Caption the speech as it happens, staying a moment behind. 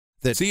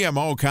The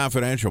CMO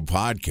Confidential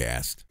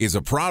podcast is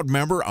a proud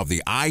member of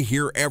the I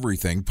Hear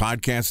Everything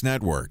podcast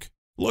network.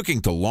 Looking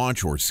to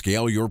launch or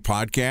scale your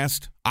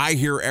podcast? I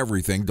Hear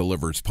Everything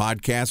delivers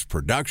podcast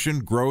production,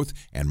 growth,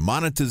 and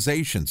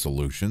monetization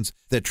solutions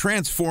that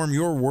transform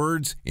your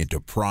words into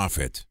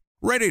profit.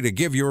 Ready to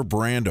give your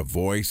brand a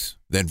voice?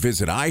 Then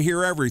visit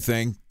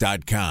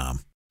iheareverything.com.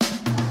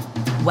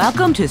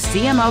 Welcome to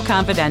CMO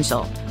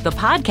Confidential, the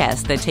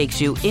podcast that takes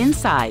you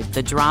inside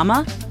the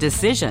drama,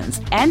 decisions,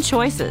 and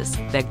choices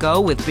that go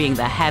with being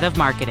the head of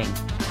marketing.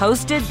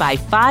 Hosted by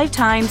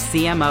five-time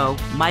CMO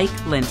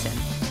Mike Linton.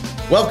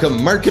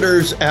 Welcome,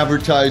 marketers,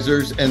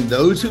 advertisers, and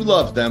those who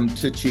love them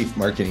to Chief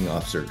Marketing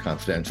Officer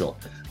Confidential.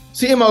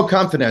 CMO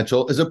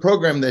Confidential is a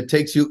program that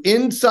takes you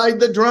inside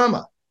the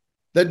drama,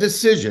 the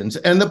decisions,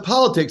 and the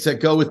politics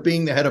that go with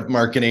being the head of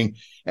marketing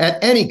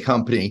at any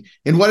company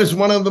in what is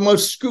one of the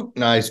most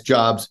scrutinized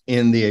jobs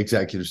in the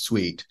executive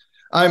suite.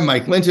 I'm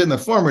Mike Linton, the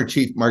former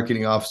Chief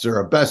Marketing Officer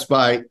of Best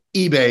Buy,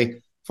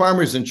 eBay,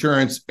 Farmers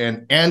Insurance,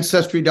 and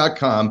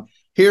Ancestry.com,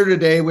 here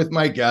today with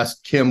my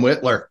guest, Kim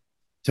Whitler.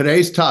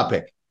 Today's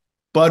topic,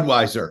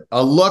 Budweiser,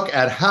 a look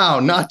at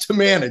how not to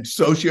manage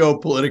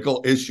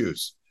socio-political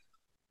issues.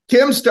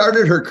 Kim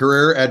started her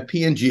career at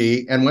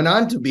P&G and went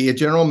on to be a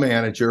general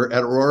manager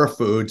at Aurora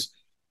Foods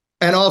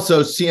and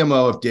also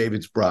CMO of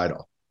David's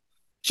Bridal.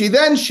 She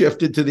then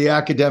shifted to the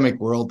academic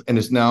world and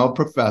is now a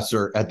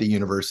professor at the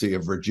University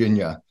of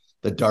Virginia,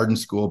 the Darden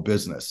School of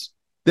Business.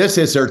 This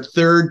is her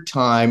third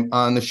time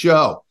on the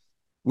show.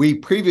 We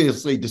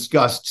previously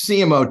discussed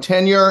CMO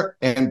tenure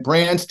and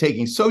brands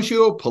taking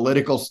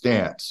socio-political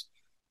stance.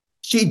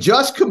 She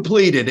just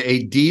completed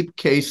a deep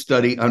case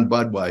study on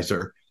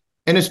Budweiser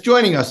and is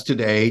joining us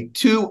today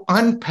to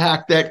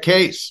unpack that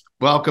case.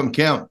 Welcome,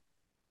 Kim.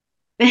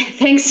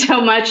 Thanks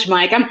so much,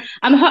 Mike.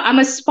 I'm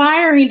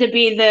aspiring to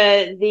be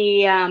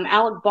the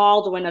Alec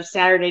Baldwin of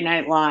Saturday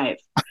Night Live.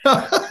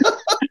 but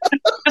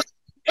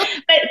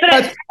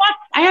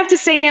I have to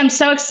say I'm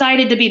so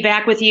excited to be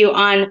back with you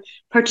on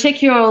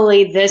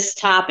particularly this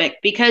topic,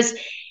 because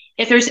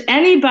if there's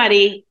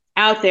anybody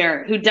out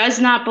there who does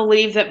not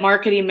believe that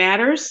marketing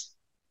matters,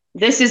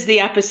 this is the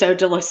episode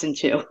to listen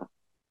to.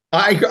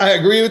 I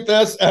agree with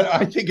this, and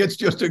I think it's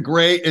a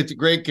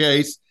great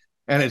case,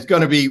 and it's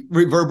going to be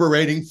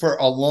reverberating for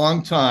a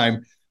long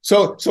time.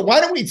 So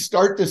why don't we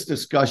start this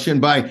discussion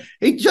by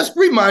just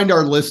remind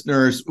our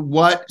listeners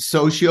what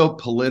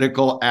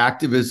socio-political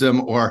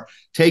activism or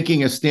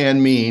taking a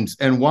stand means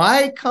and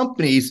why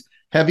companies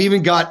have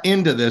even got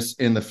into this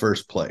in the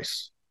first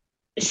place.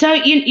 So,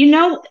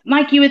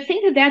 Mike, you would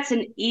think that that's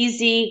an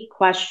easy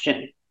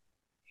question.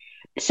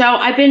 So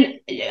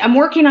I'm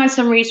working on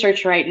some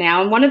research right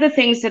now. And one of the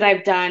things that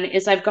I've done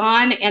is I've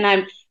gone and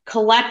I'm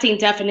collecting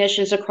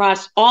definitions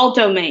across all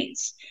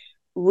domains: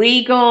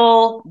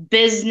 legal,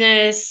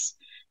 business,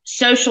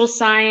 social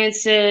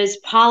sciences,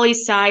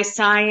 poli-sci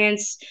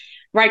science,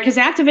 right? Because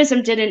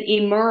activism didn't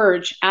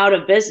emerge out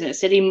of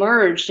business. It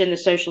emerged in the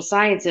social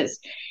sciences.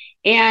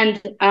 And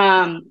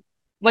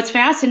what's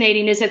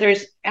fascinating is that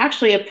there's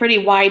actually a pretty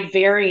wide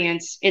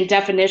variance in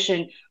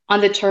definition on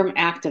the term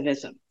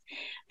activism.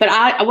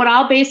 But what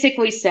I'll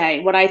basically say,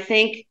 what I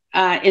think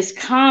is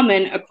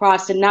common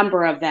across a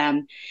number of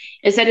them,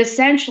 is that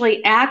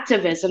essentially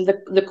activism,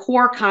 the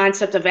core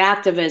concept of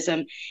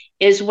activism,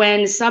 is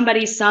when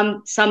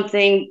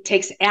something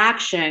takes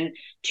action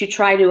to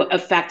try to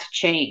affect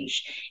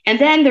change. And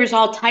then there's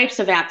all types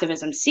of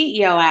activism: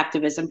 CEO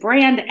activism,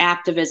 brand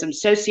activism,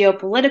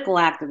 socio-political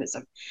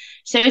activism.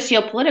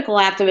 Socio-political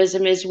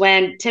activism is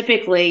when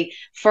typically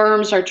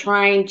firms are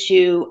trying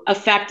to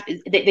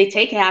they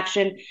take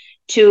action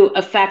to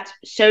affect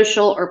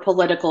social or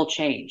political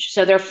change.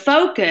 So they're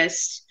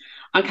focused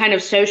on kind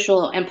of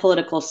social and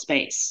political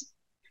space,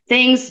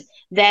 things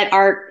that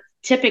are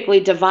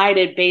typically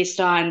divided based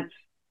on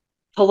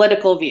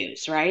political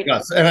views, right?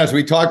 Yes, and as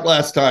we talked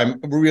last time,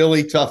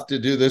 really tough to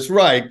do this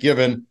right,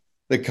 given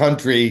the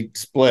country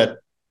split,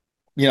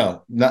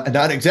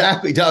 not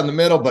exactly down the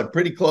middle, but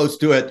pretty close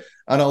to it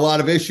on a lot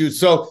of issues.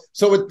 So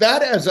with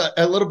that as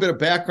a little bit of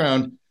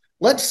background,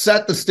 let's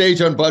set the stage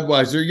on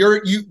Budweiser.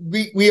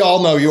 We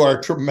all know you are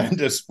a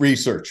tremendous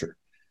researcher.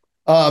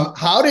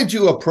 How did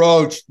you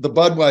approach the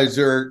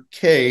Budweiser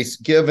case,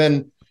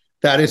 given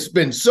that it's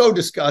been so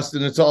discussed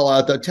and it's all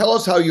out there? Tell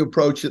us how you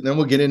approached it, and then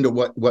we'll get into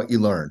what you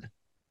learned.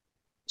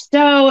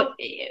 So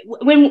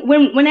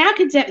when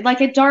academic,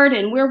 like at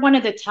Darden, we're one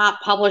of the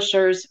top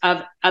publishers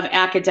of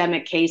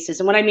academic cases.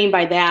 And what I mean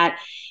by that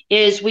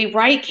is we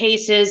write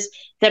cases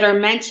that are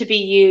meant to be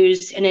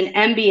used in an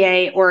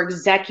MBA or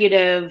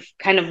executive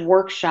kind of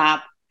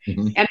workshop,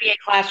 MBA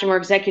classroom or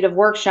executive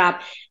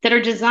workshop, that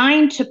are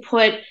designed to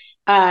put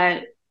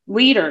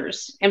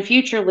leaders and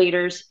future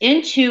leaders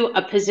into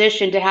a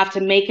position to have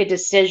to make a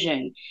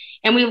decision.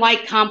 And we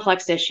like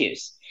complex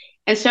issues.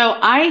 And so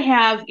I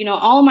have,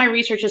 all of my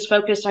research is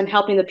focused on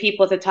helping the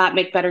people at the top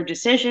make better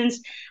decisions.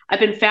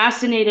 I've been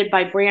fascinated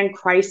by brand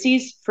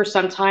crises for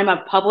some time.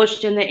 I've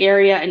published in the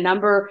area a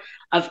number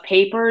of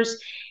papers.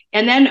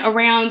 And then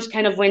around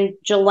kind of when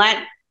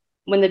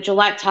the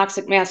Gillette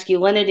toxic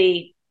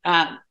masculinity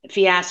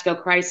fiasco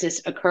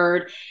crisis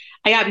occurred,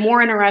 I got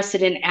more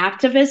interested in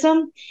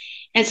activism.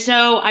 And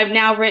so I've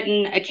now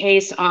written a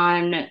case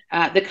on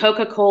the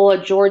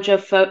Coca-Cola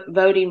Georgia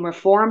voting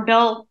reform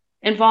bill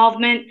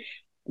involvement,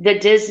 the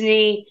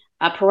Disney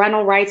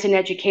parental rights in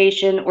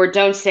education, or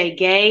don't say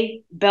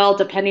gay bill,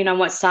 depending on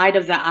what side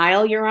of the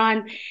aisle you're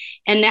on.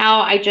 And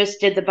now I just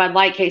did the Bud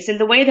Light case. And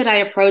the way that I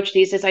approach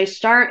these is I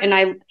start and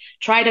I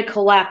try to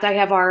collect. I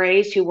have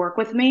RAs who work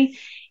with me.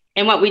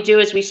 And what we do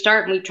is we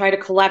start and we try to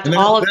collect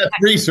all of that.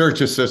 Research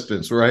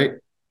assistants, right?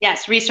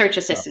 Yes, research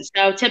assistants.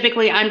 So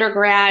typically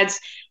undergrads,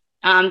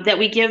 that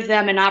we give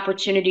them an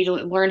opportunity to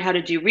learn how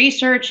to do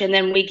research. And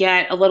then we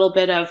get a little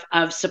bit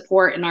of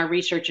support in our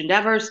research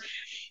endeavors.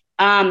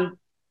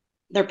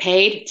 They're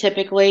paid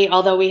typically,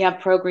 although we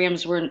have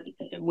programs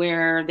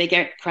where they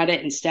get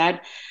credit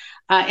instead.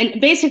 And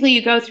basically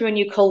you go through and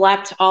you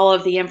collect all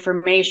of the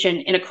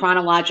information in a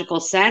chronological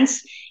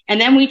sense, and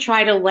then we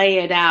try to lay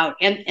it out.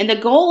 And the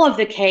goal of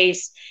the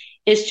case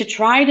is to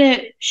try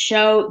to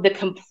show the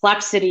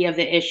complexity of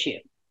the issue.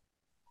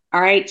 All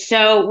right.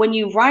 So when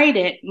you write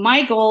it,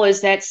 my goal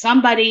is that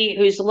somebody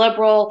who's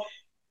liberal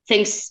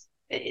and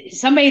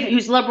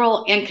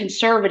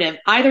conservative,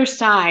 either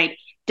side,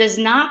 does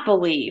not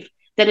believe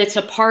that it's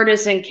a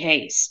partisan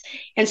case.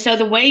 And so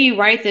the way you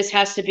write this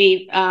has to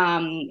be,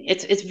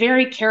 it's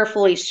very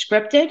carefully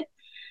scripted,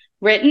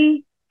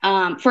 written.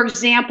 For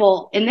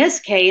example, in this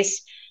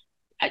case,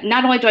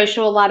 not only do I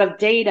show a lot of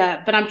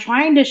data, but I'm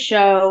trying to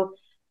show,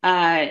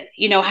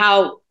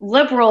 how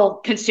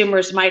liberal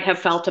consumers might have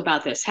felt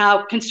about this,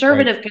 how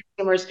conservative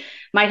consumers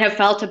might have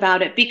felt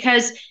about it,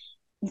 because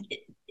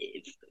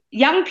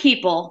young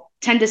people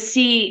tend to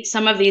see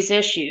some of these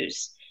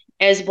issues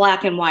as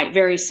black and white,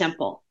 very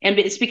simple. And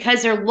it's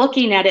because they're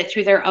looking at it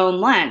through their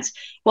own lens.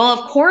 Well,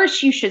 of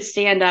course you should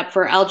stand up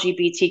for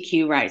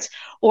LGBTQ rights,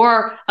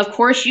 or of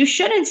course you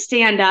shouldn't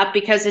stand up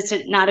because it's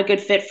not a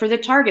good fit for the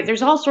target.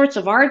 There's all sorts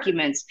of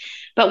arguments.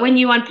 But when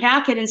you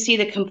unpack it and see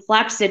the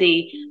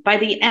complexity, by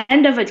the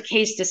end of a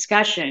case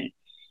discussion,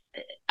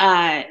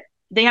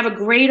 they have a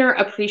greater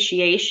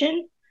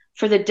appreciation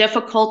for the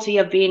difficulty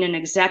of being an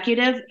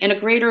executive and a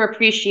greater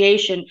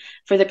appreciation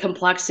for the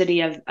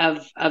complexity of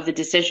the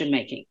decision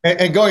making.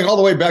 And going all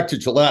the way back to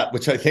Gillette,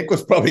 which I think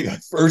was probably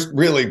the first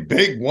really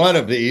big one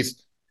of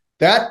these,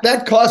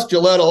 that cost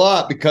Gillette a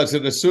lot because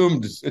it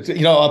assumed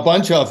a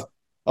bunch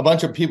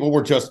of people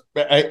were just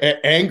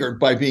angered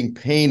by being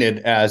painted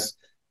as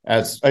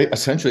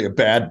essentially a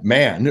bad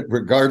man,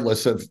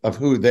 regardless of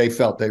who they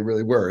felt they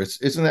really were.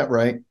 Isn't that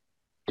right?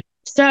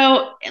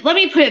 So let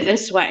me put it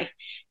this way.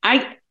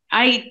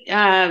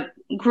 I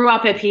grew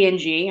up at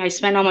P&G. I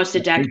spent almost a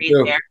decade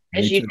there,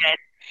 as you did.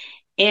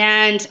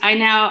 And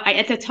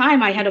at the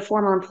time, I had a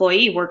former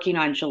employee working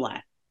on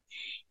Gillette.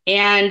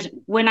 And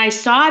when I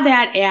saw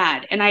that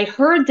ad and I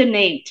heard the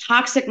name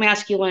toxic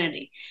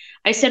masculinity,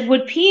 I said,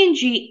 would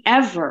P&G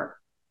ever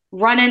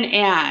run an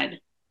ad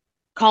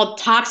called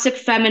toxic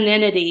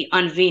femininity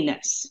on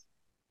Venus?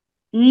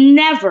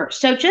 Never.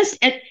 So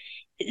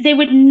they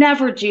would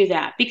never do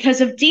that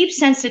because of deep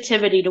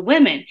sensitivity to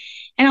women.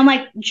 And I'm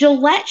like,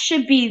 Gillette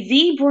should be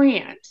the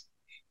brand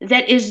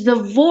that is the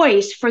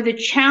voice for the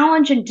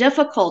challenge and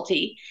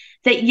difficulty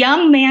that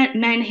young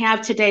men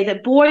have today,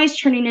 that boys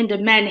turning into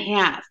men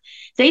have.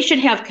 They should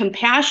have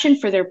compassion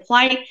for their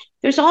plight.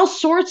 There's all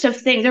sorts of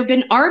things. There have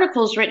been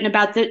articles written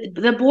about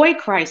the boy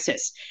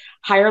crisis,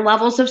 higher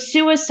levels of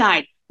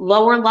suicide,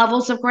 lower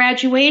levels of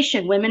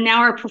graduation. Women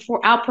now are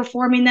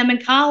outperforming them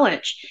in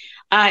college.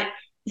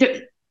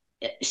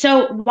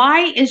 So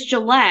why is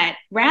Gillette,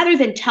 rather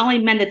than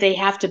telling men that they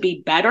have to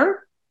be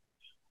better,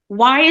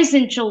 why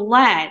isn't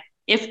Gillette,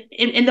 if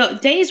in the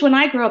days when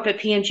I grew up at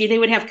P&G, they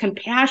would have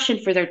compassion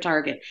for their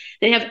target,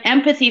 they have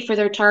empathy for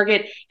their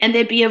target, and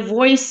they'd be a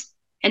voice,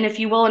 and if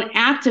you will, an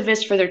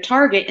activist for their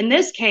target. In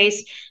this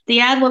case, the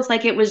ad looks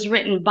like it was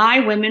written by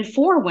women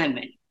for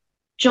women.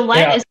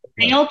 Gillette is a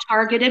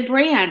male-targeted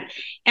brand.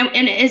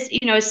 And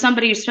as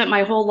somebody who spent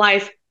my whole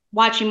life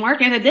watching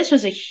marketing, I thought this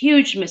was a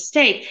huge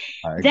mistake.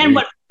 Then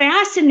what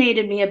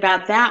fascinated me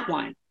about that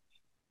one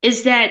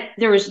is that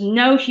there was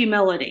no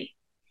humility.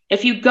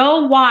 If you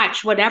go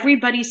watch what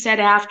everybody said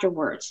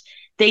afterwards,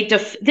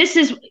 this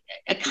is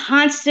a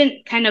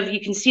constant kind of,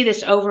 you can see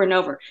this over and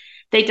over.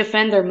 They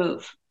defend their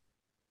move.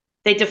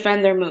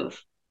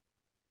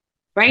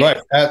 Right.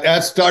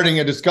 That's starting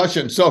a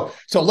discussion. So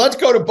let's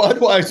go to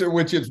Budweiser,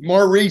 which is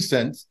more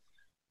recent.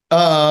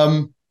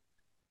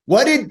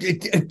 What did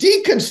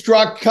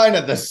deconstruct kind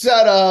of the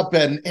setup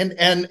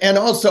and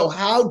also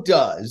how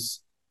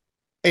does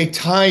a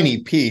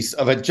tiny piece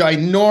of a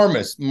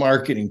ginormous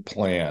marketing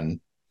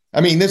plan?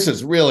 I mean, this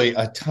is really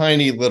a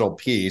tiny little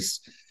piece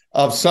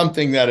of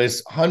something that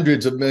is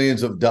hundreds of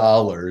millions of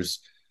dollars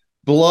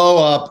blow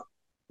up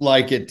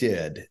like it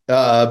did.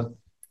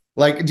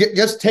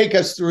 Just take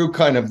us through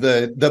kind of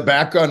the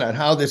background on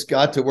how this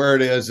got to where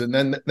it is, and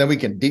then we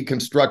can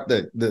deconstruct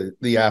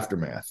the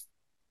aftermath.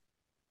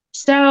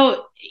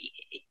 So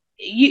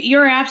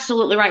You're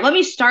absolutely right. Let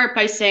me start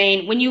by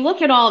saying, when you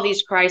look at all of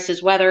these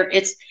crises, whether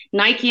it's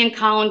Nike and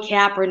Colin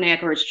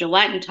Kaepernick, or it's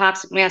Gillette and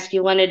toxic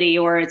masculinity,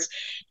 or it's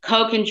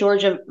Coke and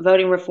Georgia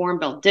voting reform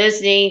bill,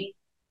 Disney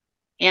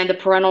and the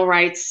parental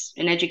rights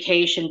and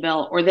education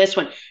bill, or this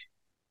one,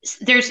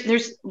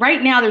 there's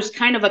right now, there's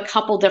kind of a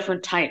couple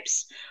different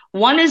types.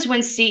 One is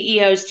when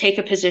CEOs take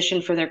a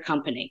position for their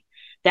company.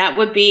 That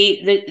would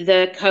be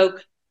the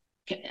Coke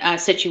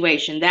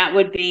situation. That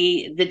would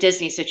be the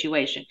Disney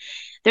situation.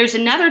 There's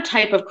another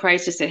type of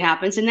crisis that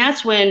happens, and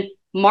that's when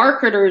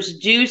marketers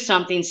do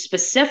something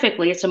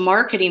specifically. It's a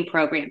marketing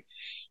program.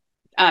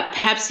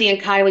 Pepsi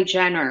and Kylie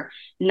Jenner,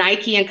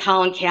 Nike and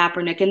Colin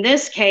Kaepernick. In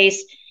this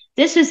case,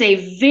 this is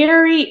a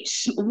very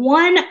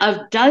one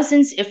of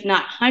dozens, if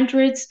not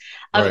hundreds,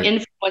 of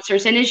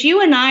influencers. And as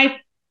you and I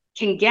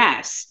can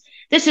guess,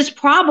 this is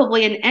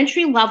probably an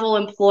entry-level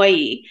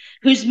employee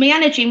who's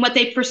managing what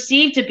they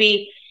perceive to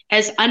be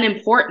as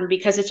unimportant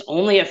because it's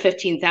only a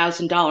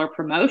 $15,000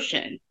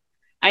 promotion.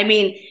 I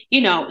mean,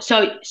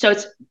 so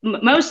it's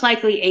most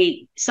likely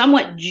a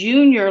somewhat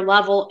junior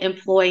level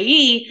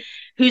employee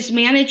who's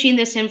managing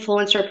this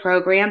influencer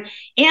program.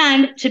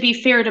 And to be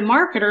fair to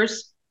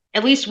marketers,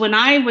 at least when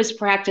I was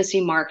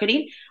practicing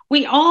marketing,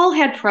 we all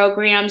had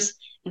programs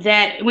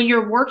that when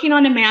you're working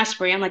on a mass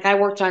brand, like I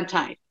worked on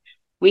Tide,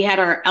 we had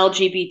our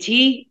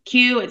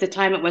LGBTQ at the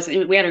time.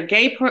 We had our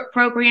gay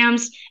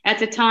programs at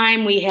the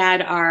time. We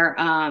had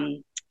our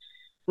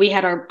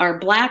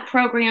Black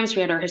programs.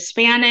 We had our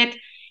Hispanic.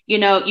 You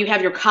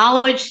have your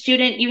college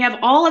student. You have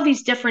all of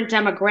these different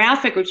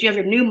demographic groups. You have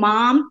your new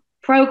mom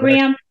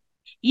program. Right.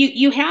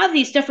 You have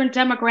these different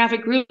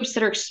demographic groups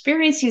that are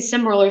experiencing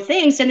similar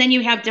things, and then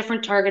you have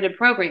different targeted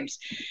programs.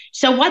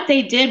 So what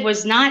they did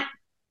was not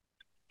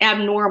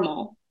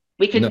abnormal.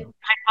 We could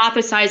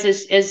hypothesize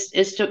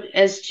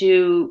as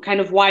to kind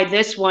of why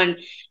this one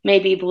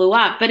maybe blew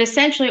up. But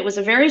essentially, it was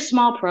a very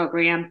small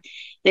program.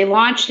 They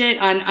launched it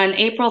on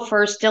April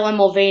 1st. Dylan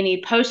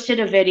Mulvaney posted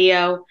a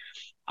video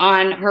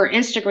on her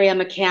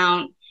Instagram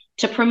account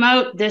to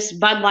promote this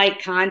Bud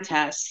Light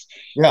contest.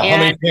 Yeah, how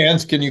many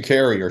cans can you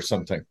carry or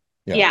something?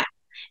 Yeah.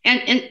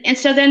 And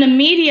so then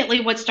immediately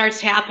what starts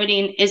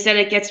happening is that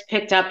it gets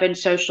picked up in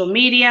social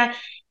media.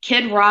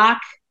 Kid Rock,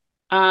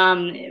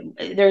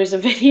 there's a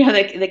video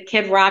that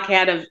Kid Rock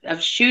had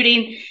of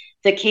shooting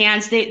the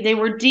cans. They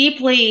were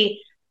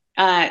deeply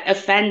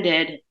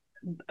offended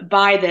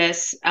by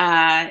this.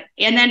 And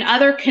then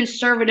other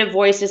conservative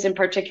voices, in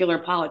particular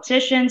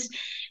politicians,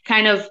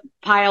 kind of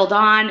piled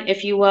on,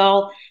 if you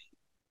will.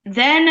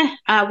 Then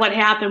what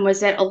happened was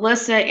that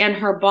Alyssa and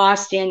her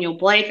boss, Daniel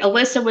Blake,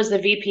 Alyssa was the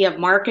VP of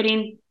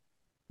marketing.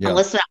 Yeah.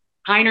 Alyssa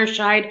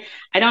Heinerscheid.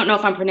 I don't know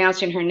if I'm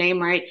pronouncing her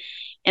name right.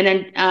 And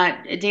then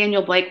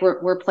Daniel Blake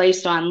were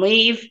placed on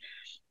leave.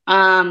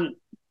 In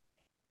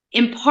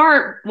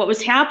part, what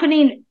was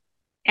happening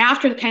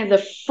after kind of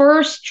the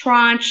first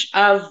tranche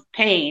of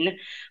pain,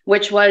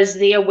 which was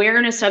the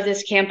awareness of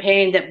this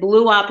campaign that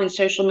blew up in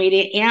social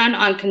media and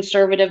on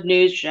conservative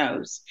news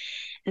shows.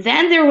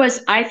 Then there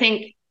was, I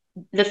think,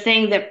 the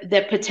thing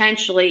that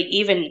potentially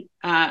even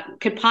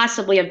could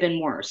possibly have been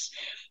worse.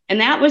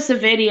 And that was the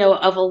video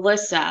of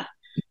Alyssa.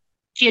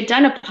 She had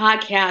done a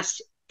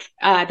podcast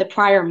the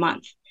prior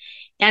month.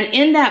 And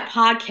in that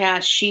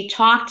podcast, she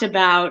talked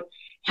about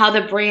how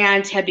the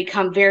brand had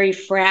become very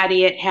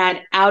fratty. It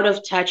had out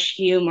of touch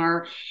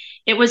humor.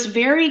 It was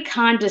very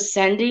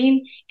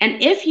condescending.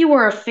 And if you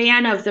were a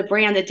fan of the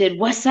brand that did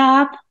 "What's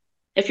Up,"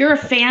 if you're a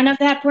fan of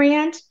that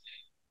brand,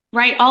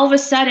 right, all of a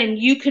sudden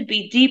you could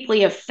be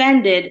deeply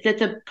offended that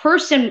the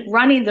person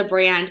running the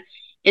brand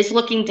is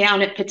looking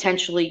down at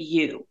potentially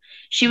you.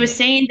 She was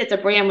saying that the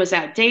brand was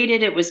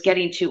outdated. It was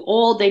getting too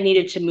old. They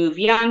needed to move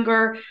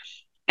younger,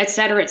 et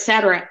cetera, et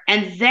cetera.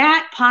 And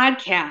that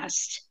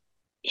podcast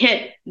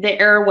hit the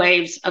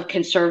airwaves of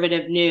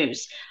conservative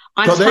news.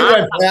 So they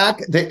went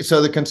back.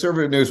 So the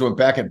conservative news went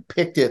back and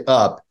picked it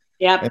up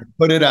and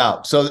put it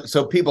out.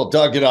 So people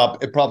dug it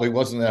up. It probably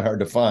wasn't that hard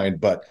to find,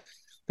 but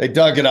they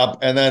dug it up.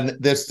 And then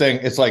this thing,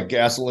 it's like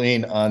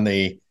gasoline on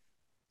the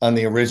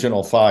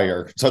original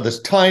fire. So this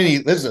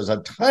is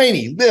a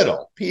tiny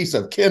little piece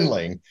of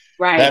kindling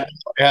that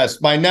has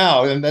by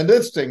now. And then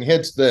this thing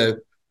hits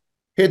the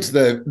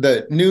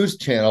news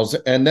channels,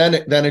 and then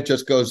it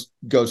just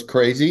goes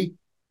crazy.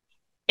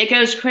 It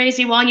goes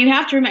crazy. Well, and you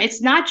have to remember,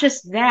 it's not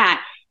just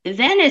that.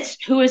 Then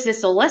it's, who is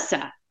this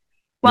Alyssa?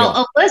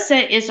 Well, yeah.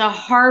 Alyssa is a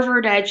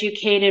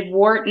Harvard-educated,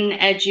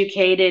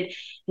 Wharton-educated,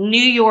 New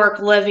York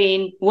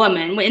living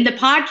woman. In the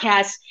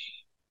podcast,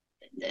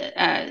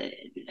 I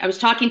was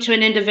talking to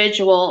an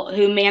individual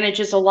who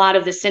manages a lot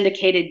of the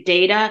syndicated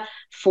data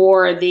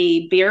for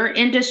the beer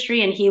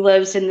industry, and he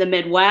lives in the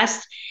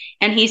Midwest.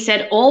 And he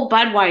said, old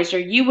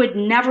Budweiser, you would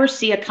never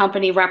see a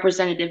company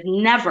representative,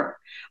 never,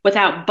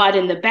 without Bud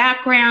in the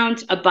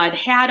background, a Bud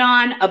hat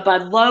on, a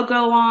Bud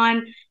logo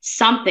on,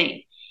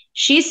 something.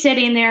 She's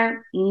sitting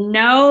there,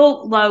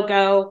 no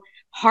logo,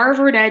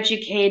 Harvard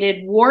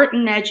educated,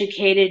 Wharton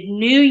educated,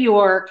 New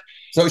York.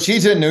 So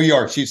she's in New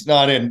York. She's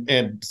not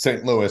in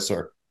St. Louis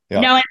or Yeah.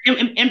 No,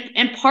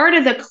 and part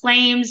of the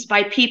claims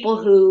by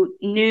people who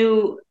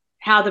knew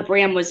how the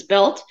brand was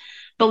built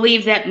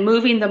believe that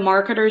moving the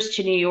marketers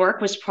to New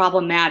York was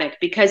problematic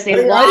because I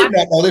did not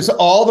know this.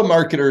 All the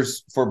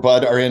marketers for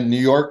Bud are in New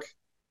York.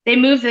 They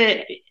moved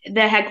the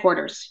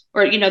headquarters,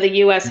 or the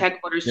U.S.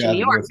 headquarters to New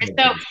York.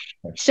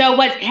 So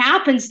what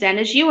happens then,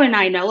 as you and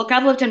I know, look,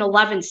 I've lived in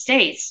 11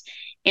 states,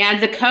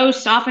 and the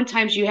coast.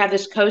 Oftentimes, you have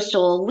this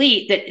coastal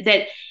elite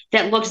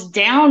that looks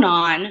down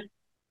on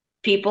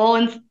people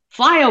in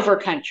flyover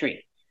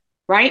country,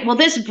 right? Well,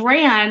 this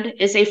brand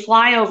is a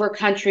flyover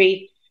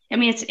country. I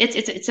mean,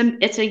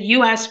 it's a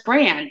U.S.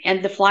 brand,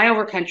 and the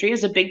flyover country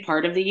is a big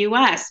part of the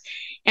U.S.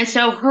 And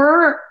so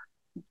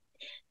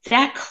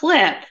that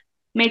clip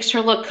makes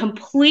her look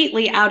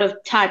completely out of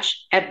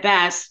touch at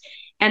best,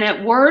 and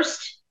at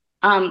worst,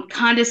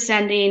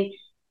 condescending,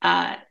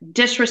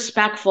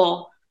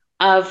 disrespectful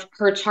of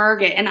her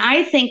target. And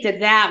I think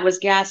that was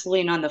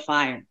gasoline on the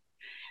fire,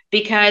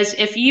 because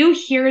if you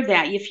hear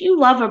that, if you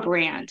love a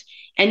brand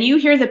and you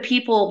hear the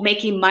people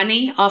making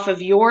money off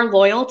of your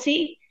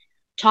loyalty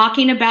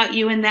talking about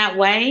you in that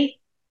way,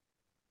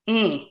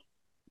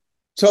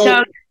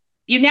 so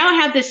you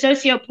now have the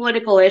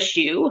socio-political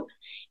issue.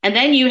 And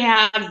then you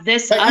have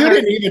this. You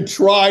didn't even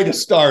try to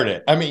start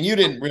it. I mean, you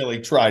didn't really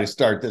try to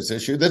start this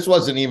issue. This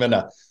wasn't even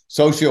a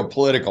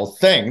socio-political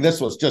thing. This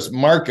was just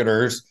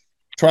marketers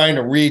trying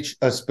to reach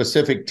a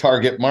specific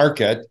target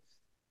market,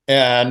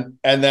 and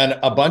then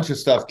a bunch of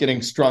stuff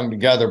getting strung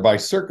together by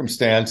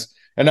circumstance.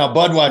 And now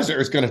Budweiser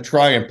is going to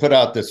try and put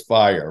out this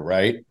fire,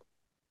 right?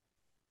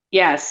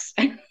 Yes.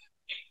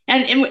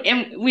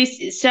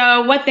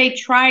 So what they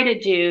try to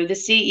do, the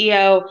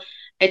CEO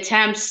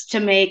attempts to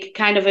make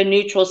kind of a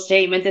neutral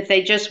statement that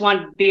they just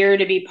want beer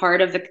to be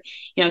part of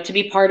to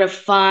be part of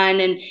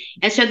fun.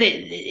 And so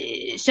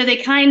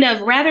they kind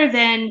of, rather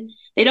than,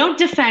 they don't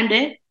defend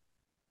it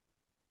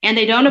and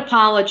they don't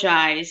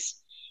apologize.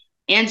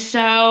 And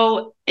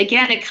so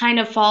again, it kind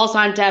of falls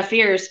on deaf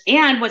ears.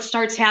 And what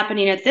starts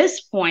happening at this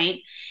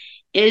point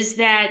is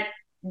that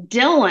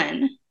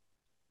Dylan,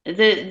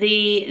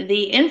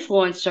 the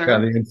influencer. Yeah,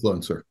 the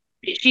influencer.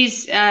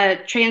 She's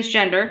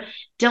transgender,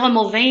 Dylan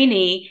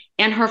Mulvaney,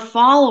 and her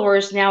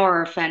followers now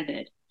are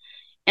offended.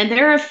 And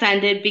they're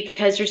offended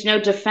because there's no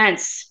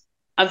defense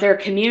of their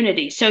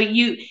community. So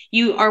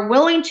you are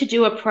willing to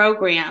do a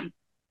program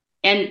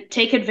and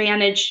take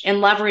advantage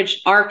and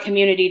leverage our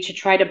community to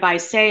try to buy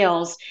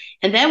sales.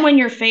 And then when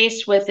you're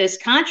faced with this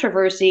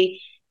controversy,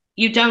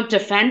 you don't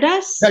defend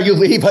us? Yeah, you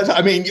leave us.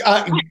 I mean,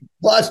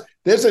 plus,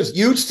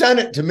 you sent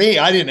it to me.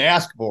 I didn't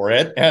ask for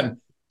it. And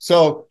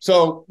so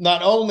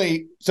not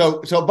only,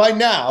 so by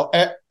now,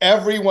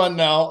 everyone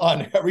now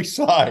on every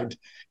side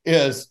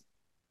is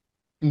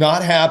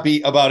not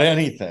happy about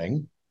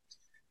anything.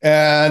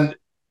 And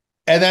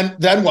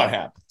then what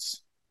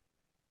happens?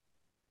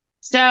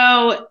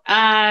 So,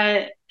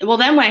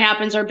 then what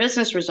happens are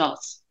business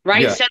results,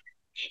 right? Yeah.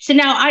 So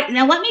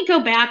now let me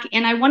go back,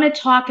 and I want to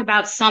talk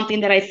about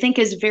something that I think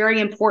is very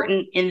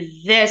important in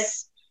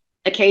this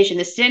occasion.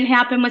 This didn't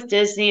happen with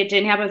Disney. It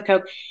didn't happen with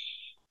Coke.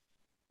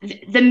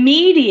 The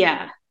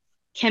media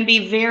can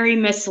be very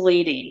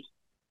misleading.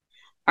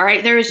 All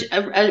right. There's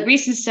a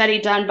recent study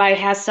done by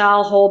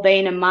Hassel,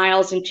 Holbein, and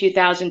Miles in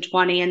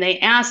 2020, and they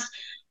asked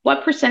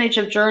what percentage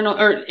of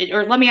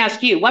or let me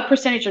ask you, what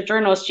percentage of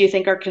journalists do you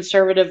think are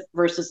conservative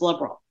versus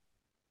liberal?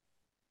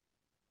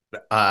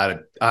 I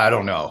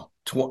don't know.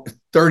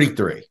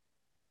 33.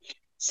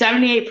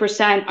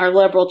 78% are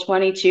liberal,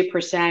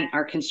 22%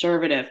 are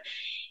conservative.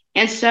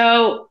 And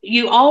so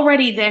you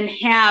already then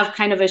have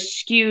kind of a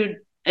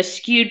skewed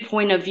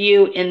point of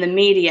view in the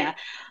media.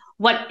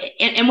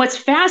 What's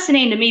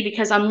fascinating to me,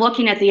 because I'm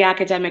looking at the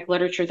academic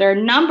literature, there are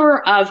a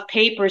number of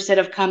papers that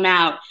have come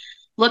out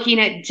looking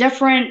at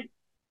different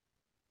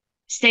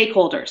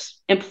stakeholders,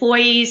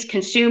 employees,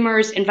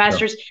 consumers,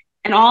 investors,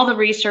 and all the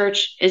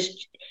research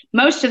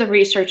most of the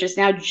research is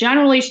now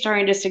generally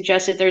starting to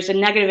suggest that there's a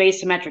negative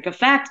asymmetric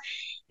effect,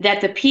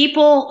 that the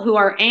people who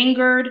are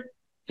angered,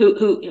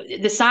 who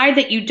the side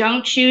that you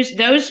don't choose,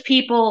 those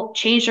people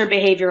change their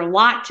behavior a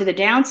lot to the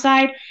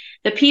downside.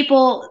 The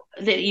people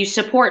that you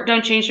support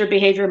don't change their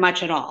behavior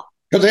much at all.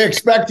 Because they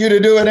expect you to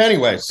do it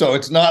anyway. So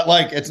it's not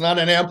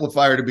an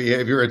amplifier to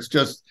behavior. It's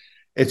just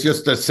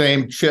the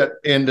same chit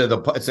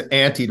it's an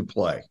ante to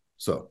play.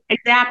 So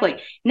exactly.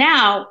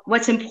 Now,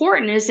 what's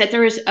important is that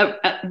there is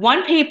a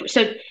one paper.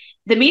 So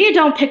the media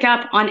don't pick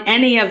up on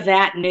any of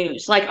that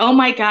news. Like, oh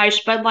my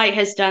gosh, Bud Light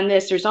has done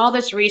this. There's all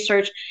this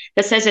research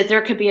that says that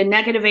there could be a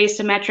negative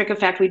asymmetric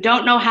effect. We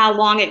don't know how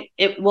long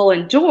it will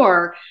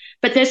endure,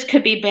 but this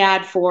could be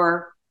bad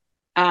for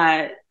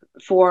Budweiser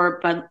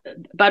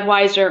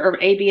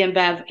or AB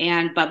InBev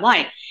and Bud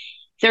Light.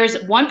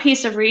 There's one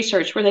piece of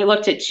research where they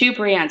looked at two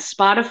brands,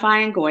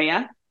 Spotify and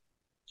Goya,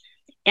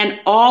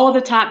 and all of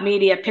the top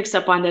media picks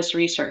up on this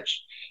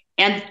research.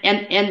 And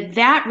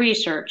that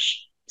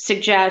research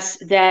suggests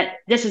that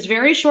this is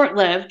very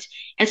short-lived.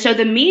 And so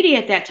the media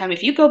at that time,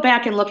 if you go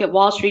back and look at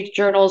Wall Street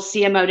Journal's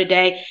CMO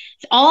Today,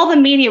 all the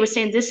media was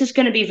saying this is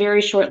going to be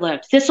very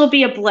short-lived. This will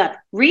be a blip.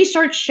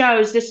 Research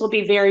shows this will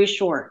be very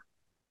short.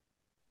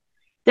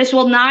 This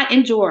will not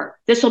endure.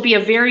 This will be a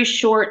very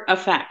short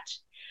effect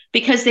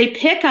because they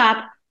pick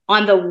up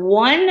on the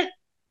one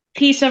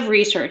piece of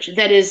research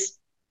that is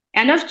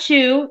N of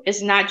 2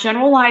 is not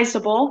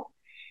generalizable.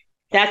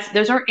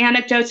 Those are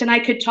anecdotes, and I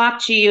could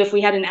talk to you if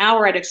we had an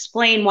hour. I'd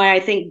explain why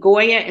I think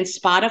Goya and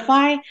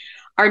Spotify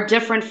are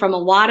different from a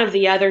lot of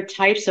the other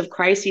types of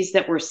crises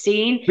that we're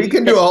seeing. We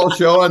can do a whole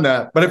show on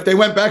that. But if they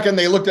went back and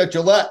they looked at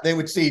Gillette, they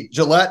would see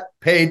Gillette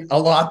paid a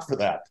lot for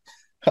that.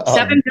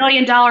 $7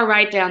 billion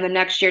write-down the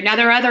next year. Now,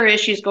 there are other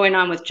issues going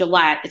on with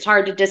Gillette. It's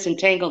hard to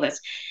disentangle this.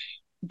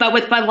 But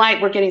with Bud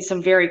Light, we're getting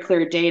some very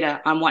clear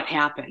data on what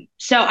happened.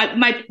 So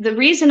the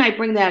reason I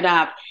bring that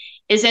up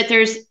is that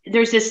there's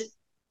this,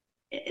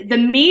 the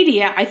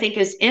media, I think,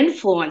 is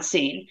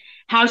influencing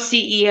how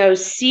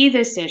CEOs see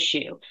this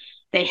issue.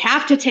 They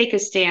have to take a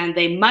stand.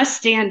 They must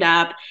stand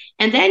up.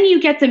 And then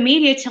you get the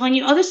media telling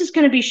you, oh, this is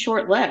going to be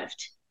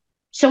short-lived.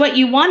 So what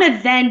you want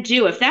to then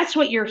do, if that's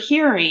what you're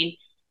hearing,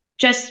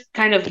 just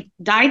kind of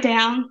die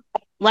down,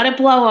 let it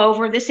blow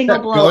over. This thing will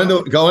blow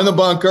over. Go in the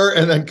bunker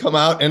and then come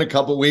out in a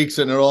couple of weeks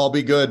and it'll all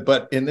be good.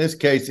 But in this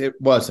case, it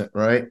wasn't,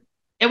 right?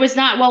 It was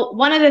not. Well,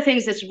 one of the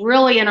things that's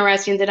really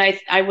interesting that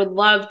I would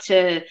love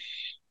to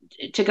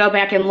go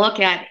back and look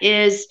at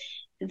is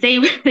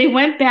they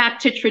went back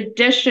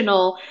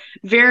to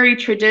very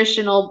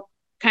traditional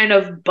kind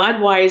of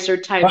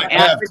Budweiser type. I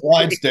have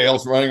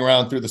Clydesdales running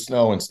around through the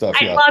snow and stuff.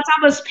 Well, it's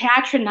almost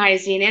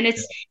patronizing, and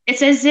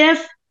it's as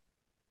if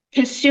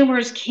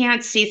consumers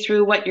can't see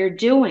through what you're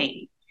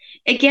doing.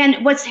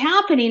 Again, what's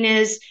happening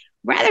is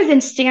rather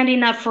than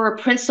standing up for a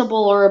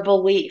principle or a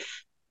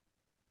belief,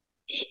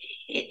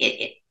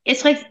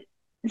 it's like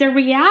they're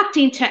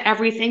reacting to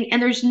everything,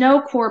 and there's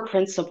no core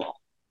principle.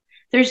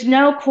 There's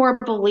no core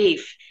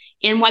belief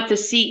in what the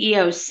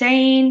CEO is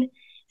saying.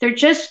 They're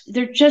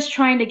just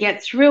trying to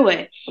get through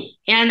it.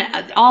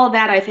 And all of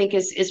that, I think,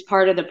 is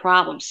part of the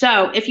problem.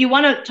 So if you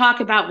want to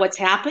talk about what's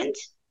happened,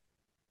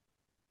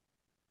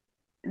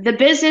 the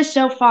business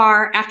so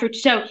far,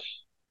 so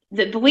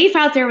the belief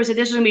out there was that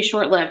this was going to be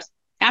short-lived.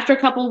 After a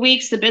couple of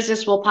weeks, the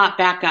business will pop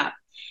back up.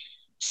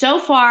 So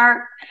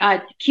far,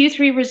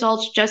 Q3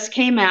 results just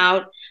came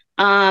out.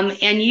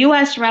 And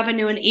U.S.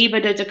 revenue and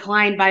EBITDA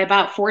declined by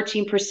about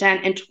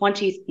 14% and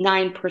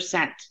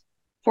 29%.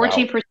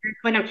 14%.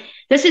 Wow.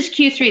 This is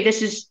Q3.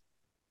 This is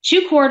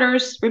 2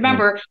 quarters.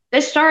 Remember,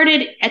 this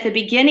started at the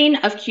beginning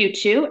of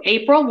Q2,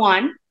 April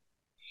 1.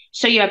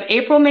 So you have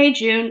April, May,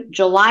 June,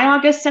 July,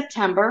 August,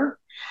 September.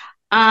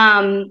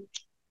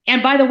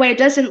 And by the way, it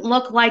doesn't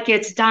look like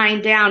it's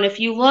dying down.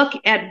 If you look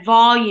at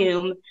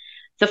volume,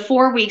 the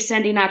 4 weeks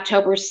ending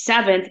October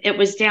 7th, it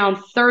was down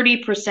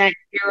 30%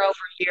 year over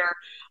year,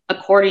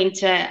 according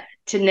to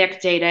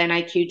NIC data and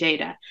IQ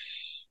data.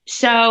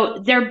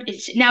 So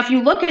now, if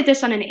you look at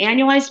this on an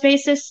annualized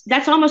basis,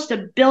 that's almost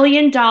 $1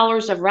 billion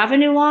of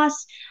revenue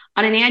loss.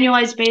 On an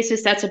annualized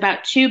basis, that's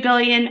about $2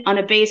 billion on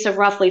a base of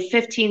roughly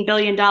 $15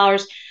 billion.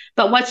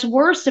 But what's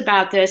worse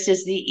about this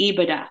is the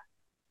EBITDA.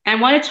 I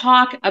want to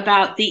talk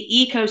about the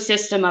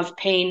ecosystem of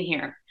pain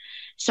here.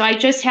 So I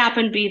just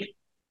happened to be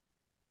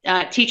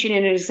teaching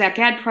in an exec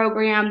ed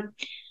program.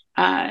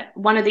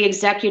 One of the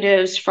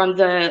executives from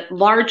the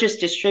largest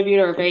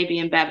distributor of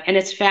AB InBev, and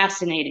it's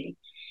fascinating.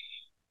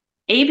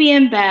 AB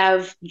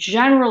InBev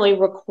generally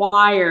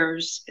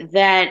requires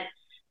that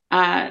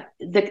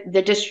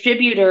the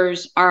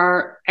distributors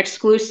are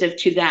exclusive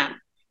to them,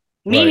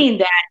 meaning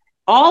that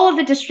all of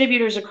the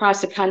distributors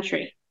across the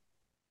country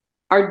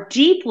are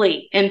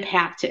deeply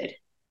impacted.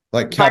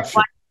 Like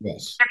captured,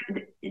 yes.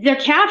 They're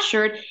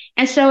captured.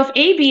 And so if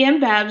AB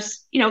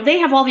InBev's, they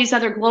have all these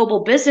other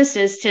global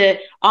businesses to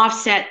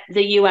offset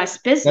the U.S.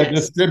 business. That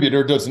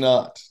distributor does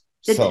not.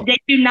 They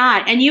do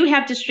not. And you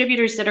have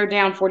distributors that are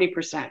down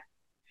 40%. Wow.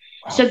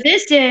 So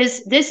this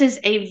is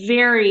a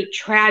very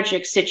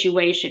tragic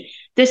situation.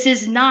 This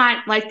is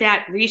not like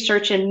that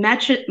research and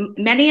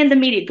many in the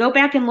media. Go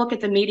back and look at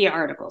the media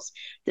articles.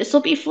 This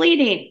will be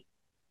fleeting.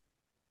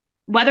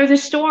 Weather the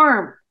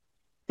storm.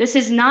 This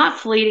is not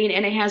fleeting,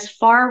 and it has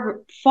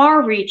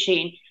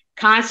far-reaching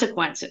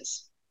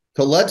consequences.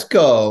 So let's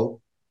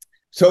go.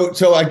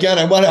 So again,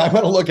 I want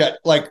to look at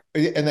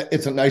and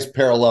it's a nice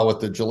parallel with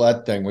the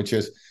Gillette thing, which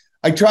is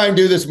I try and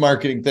do this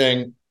marketing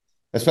thing,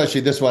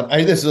 especially this one.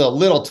 This is a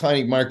little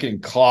tiny marketing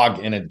cog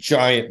in a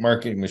giant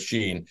marketing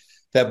machine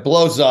that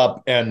blows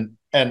up and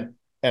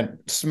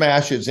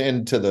smashes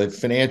into the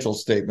financial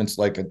statements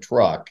like a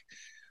truck.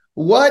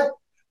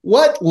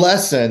 What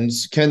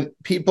lessons can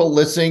people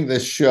listening to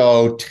this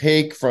show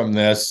take from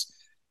this?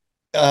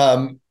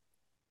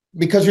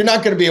 Because you're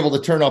not going to be able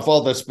to turn off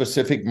all the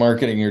specific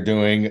marketing you're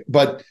doing,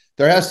 but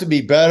there has to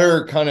be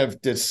better kind of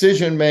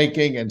decision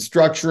making and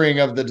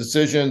structuring of the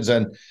decisions,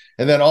 and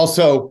then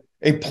also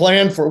a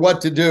plan for what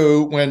to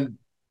do when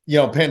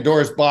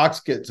Pandora's box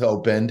gets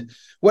opened.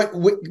 What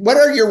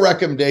are your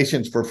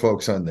recommendations for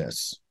folks on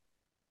this?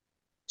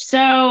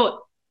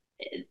 So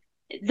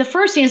the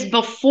first thing is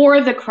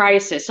before the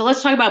crisis. So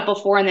let's talk about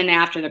before and then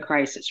after the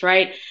crisis,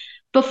 right?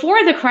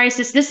 Before the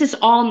crisis, this is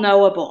all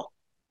knowable.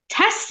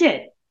 Test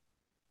it.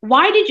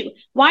 Why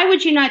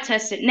would you not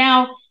test it?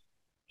 Now,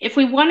 if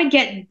we want to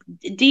get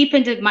deep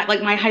into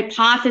my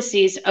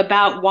hypotheses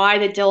about why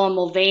the Dylan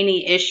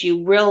Mulvaney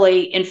issue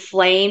really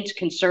inflamed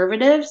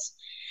conservatives,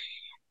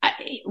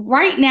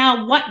 right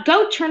now,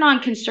 go turn on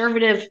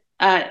conservative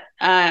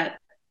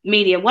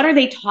media. What are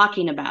they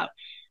talking about?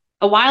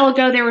 A while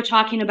ago, they were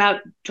talking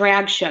about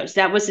drag shows.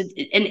 That was an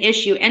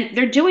issue, and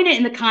they're doing it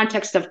in the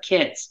context of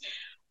kids.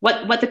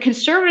 What the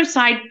conservative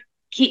side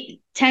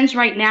tends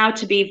right now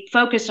to be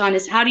focused on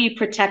is how do you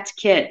protect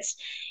kids?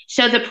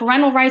 So the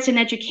parental rights and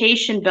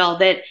education bill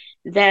that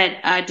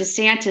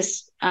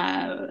DeSantis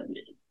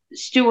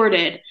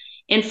stewarded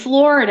in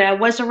Florida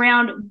was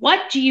around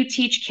what do you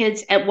teach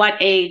kids at what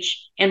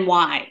age and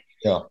why?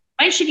 Yeah.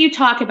 When should you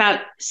talk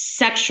about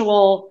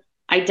sexual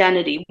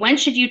identity? When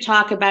should you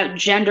talk about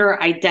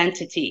gender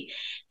identity?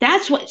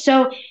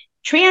 So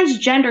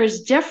transgender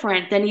is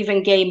different than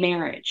even gay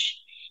marriage.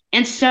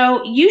 And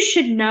so you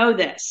should know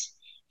this.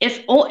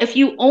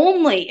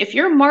 If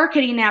your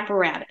marketing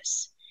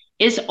apparatus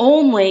is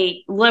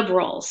only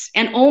liberals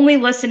and only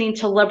listening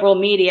to liberal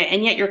media,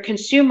 and yet your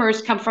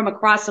consumers come from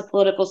across the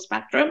political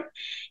spectrum,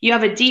 you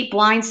have a deep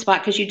blind spot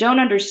because you don't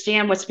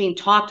understand what's being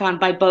talked on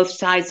by both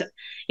sides.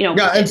 Yeah,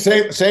 and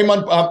same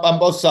on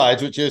both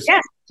sides, which is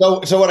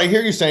so. What I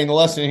hear you saying, the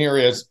lesson here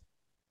is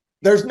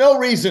there's no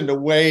reason to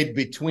wade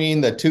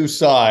between the two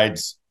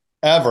sides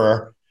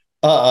ever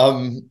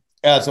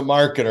as a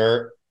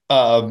marketer,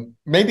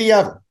 maybe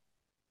ever.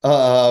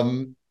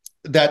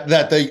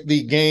 That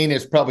the gain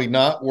is probably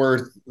not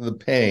worth the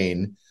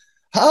pain.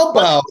 How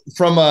about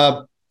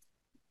from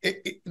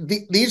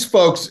these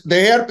folks?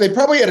 They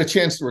probably had a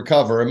chance to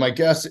recover, and my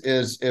guess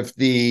is if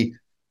that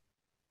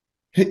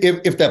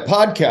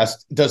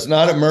podcast does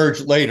not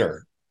emerge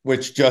later,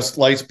 which just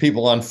lights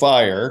people on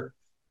fire,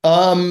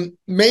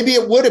 maybe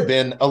it would have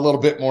been a little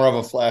bit more of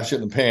a flash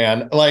in the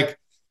pan.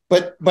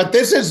 But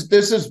this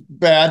is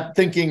bad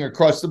thinking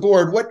across the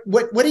board.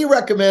 What do you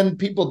recommend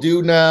people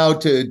do now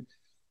to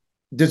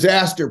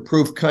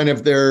disaster-proof kind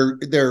of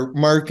their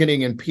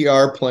marketing and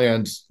PR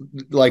plans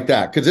like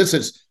that? Because this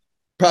is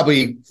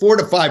probably 4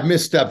 to 5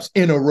 missteps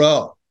in a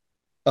row.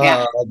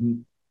 Yeah.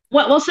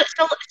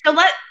 So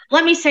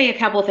let me say a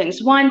couple of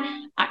things.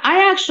 One,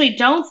 I actually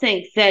don't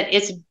think that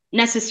it's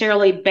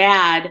necessarily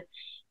bad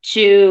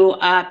to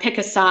pick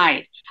a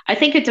side. I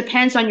think it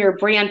depends on your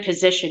brand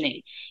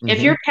positioning. Mm-hmm.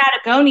 If you're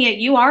Patagonia,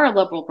 you are a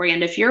liberal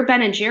brand. If you're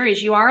Ben &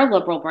 Jerry's, you are a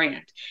liberal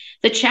brand.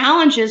 The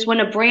challenge is when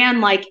a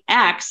brand like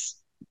X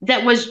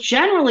that was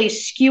generally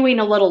skewing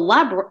a little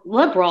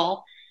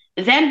liberal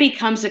then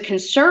becomes a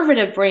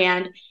conservative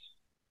brand,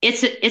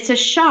 it's a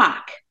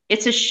shock.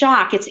 It's a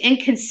shock. It's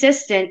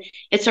inconsistent.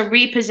 It's a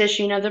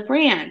repositioning of the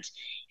brand.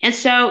 And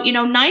so,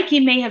 Nike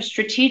may have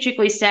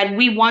strategically said,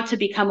 we want to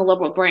become a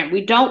liberal brand.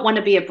 We don't want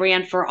to be a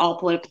brand for all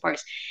political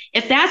parties.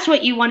 If that's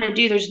what you want to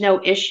do, there's no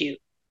issue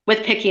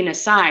with picking a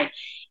side.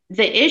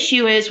 The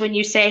issue is when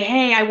you say,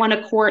 hey, I want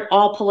to court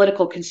all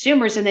political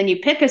consumers, and then you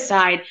pick a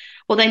side,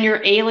 well, then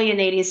you're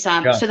alienating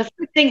some. Yeah. So the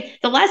first thing,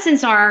 the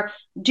lessons are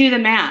do the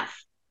math.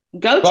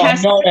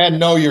 Test.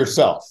 Know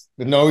yourself.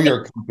 Know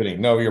your company.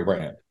 Know your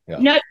brand.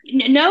 Yeah.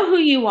 Know who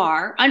you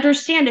are.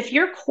 Understand if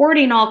you're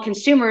courting all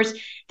consumers,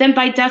 then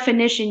by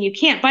definition you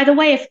can't. By the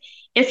way,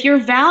 if your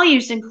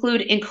values include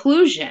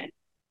inclusion,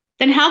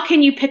 then how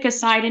can you pick a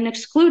side and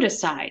exclude a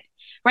side?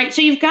 Right?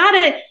 So you've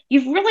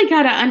really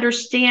got to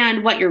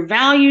understand what your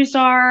values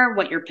are,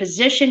 what your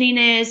positioning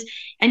is,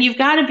 and you've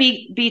got to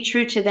be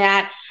true to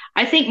that.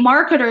 I think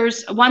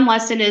marketers, one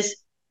lesson is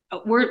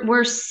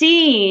we're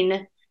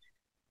seeing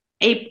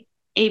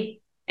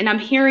and I'm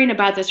hearing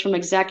about this from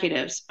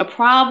executives, a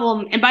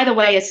problem. And by the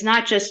way, it's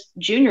not just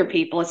junior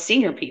people, it's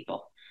senior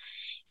people.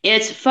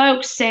 It's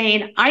folks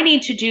saying, I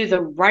need to do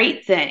the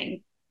right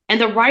thing. And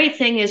the right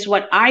thing is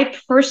what I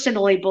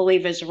personally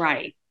believe is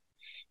right.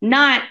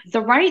 Not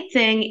the right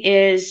thing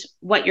is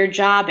what your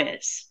job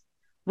is,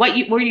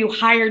 were you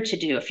hired to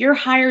do. If you're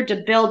hired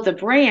to build the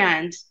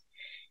brand,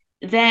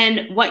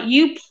 then what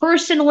you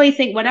personally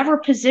think, whatever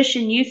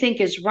position you think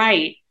is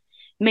right,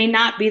 may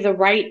not be the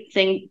right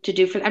thing to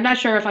do. I'm not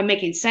sure if I'm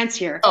making sense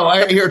here. Oh,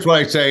 here's what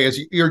I say: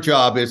 is your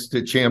job is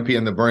to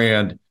champion the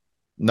brand,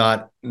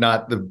 not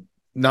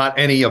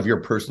any of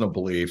your personal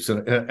beliefs,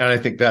 and I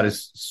think that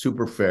is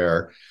super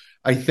fair.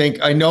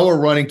 I know we're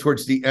running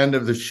towards the end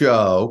of the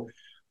show,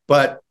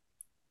 but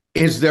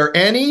is there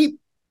any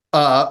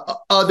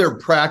other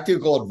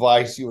practical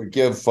advice you would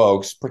give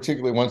folks,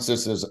 particularly once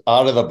this is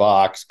out of the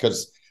box?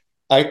 Because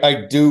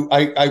I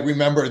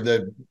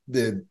remember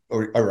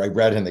or I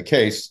read in the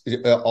case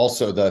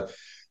also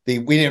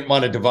we didn't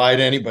want to divide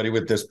anybody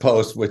with this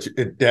post, which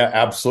it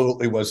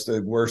absolutely was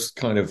the worst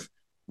kind of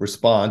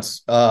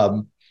response.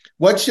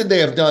 What should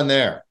they have done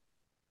there?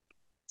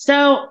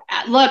 So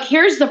look,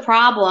 here's the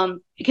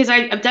problem, because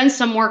I've done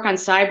some work on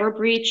cyber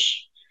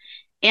breach,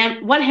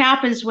 and what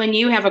happens when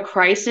you have a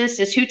crisis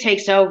is who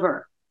takes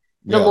over.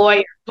 The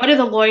lawyer. What do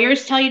the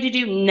lawyers tell you to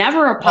do?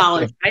 Never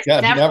apologize.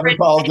 Never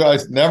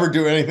apologize. Never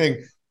do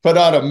anything. Put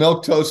out a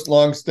milquetoast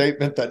long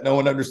statement that no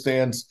one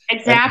understands.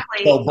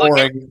 Exactly. So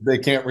boring, they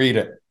can't read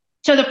it.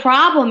 So the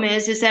problem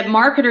is that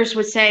marketers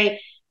would say,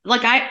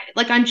 like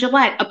on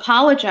Gillette,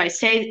 apologize.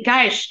 Say,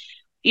 guys,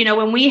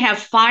 when we have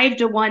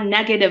 5-to-1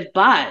 negative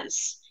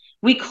buzz,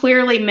 we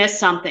clearly missed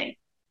something.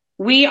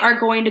 We are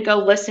going to go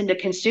listen to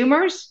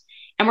consumers,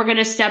 and we're going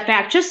to step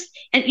back.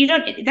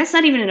 That's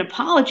not even an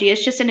apology.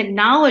 It's just an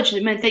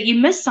acknowledgement that you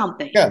missed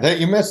something. Yeah, that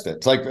you missed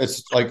it.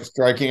 It's like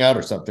striking out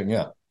or something.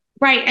 Yeah.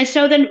 Right. And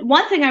so then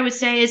one thing I would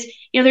say is,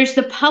 there's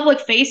the public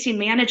facing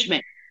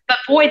management, but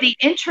boy, the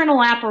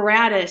internal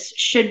apparatus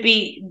should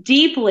be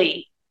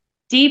deeply,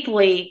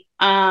 deeply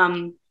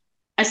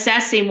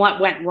assessing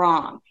what went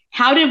wrong.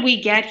 How did we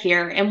get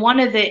here? And one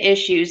of the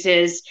issues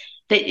is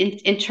that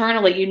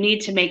internally, you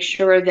need to make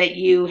sure that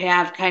you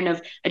have kind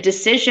of a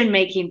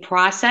decision-making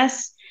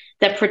process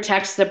that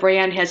protects the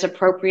brand, has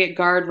appropriate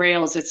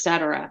guardrails, et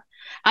cetera.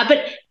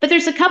 But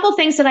there's a couple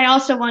things that I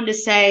also wanted to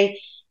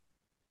say.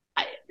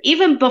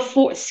 Even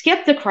before,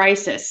 skip the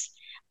crisis.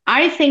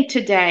 I think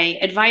today,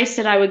 advice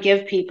that I would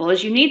give people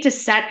is you need to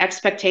set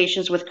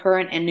expectations with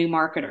current and new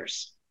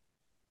marketers,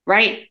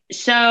 right?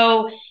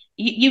 So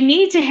you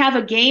need to have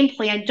a game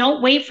plan.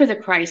 Don't wait for the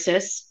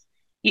crisis.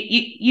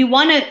 You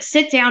want to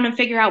sit down and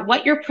figure out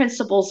what your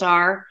principles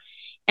are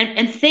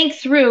and think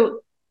through,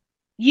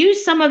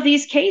 use some of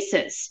these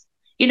cases.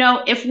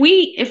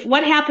 If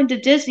what happened to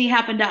Disney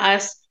happened to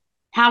us,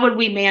 how would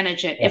we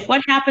manage it? If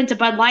what happened to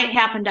Bud Light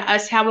happened to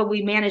us, how would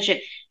we manage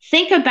it?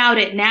 Think about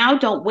it now.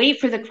 Don't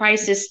wait for the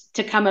crisis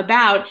to come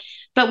about.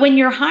 But when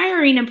you're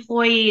hiring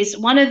employees,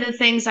 one of the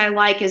things I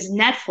like is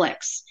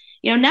Netflix.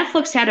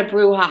 Netflix had a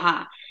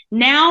brouhaha.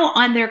 Now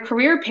on their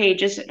career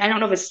pages, I don't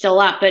know if it's still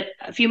up, but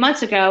a few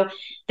months ago,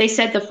 they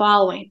said the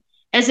following.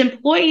 As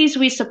employees,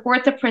 we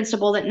support the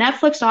principle that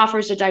Netflix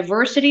offers a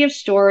diversity of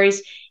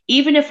stories,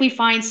 even if we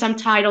find some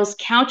titles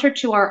counter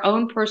to our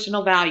own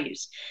personal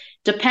values.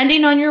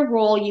 Depending on your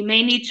role, you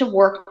may need to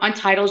work on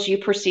titles you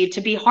perceive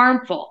to be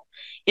harmful.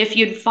 If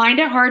you'd find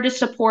it hard to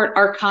support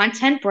our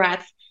content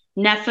breadth,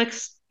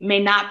 Netflix may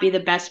not be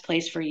the best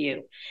place for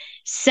you.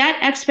 Set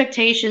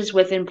expectations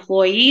with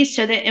employees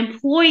so that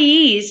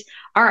employees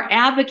are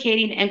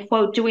advocating and,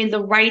 quote, doing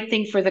the right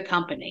thing for the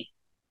company.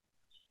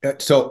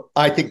 So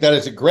I think that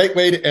is a great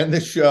way to end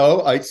the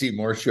show. I see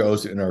more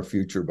shows in our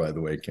future, by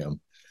the way, Kim.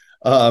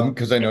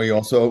 Because I know you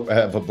also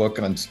have a book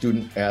on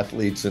student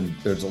athletes, and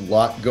there's a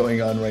lot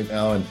going on right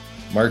now in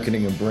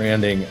marketing and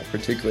branding,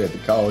 particularly at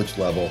the college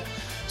level.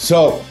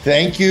 So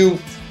thank you,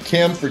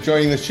 Kim, for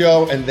joining the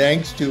show, and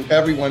thanks to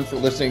everyone for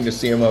listening to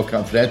CMO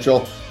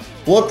Confidential.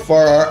 Look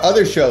for our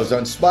other shows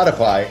on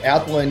Spotify,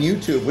 Apple, and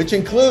YouTube, which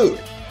include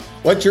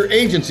What Your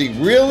Agency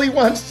Really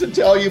Wants to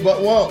Tell You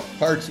But Won't,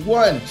 Parts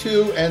 1,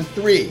 2, and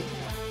 3.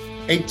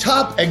 A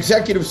top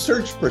executive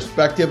search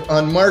perspective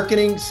on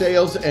marketing,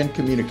 sales, and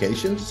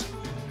communications.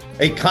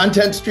 A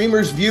content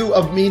streamer's view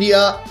of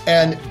media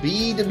and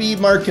B2B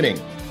marketing.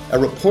 A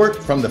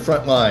report from the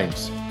front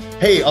lines.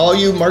 Hey, all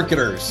you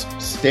marketers,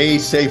 stay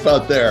safe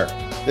out there.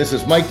 This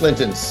is Mike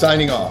Linton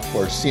signing off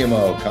for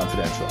CMO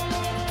Confidential.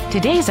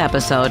 Today's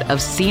episode of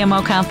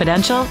CMO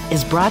Confidential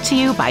is brought to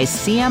you by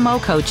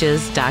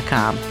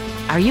CMOcoaches.com.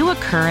 Are you a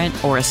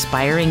current or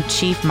aspiring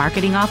chief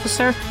marketing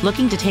officer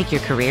looking to take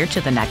your career to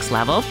the next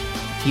level?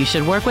 You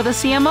should work with a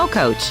CMO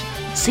coach.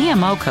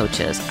 CMO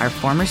coaches are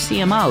former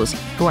CMOs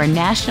who are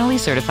nationally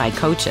certified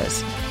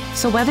coaches.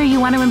 So whether you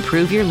want to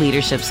improve your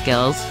leadership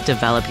skills,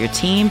 develop your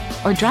team,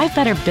 or drive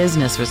better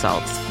business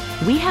results,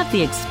 we have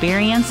the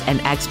experience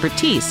and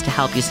expertise to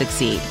help you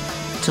succeed.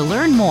 To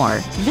learn more,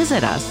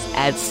 visit us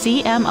at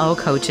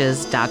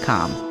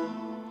CMOcoaches.com.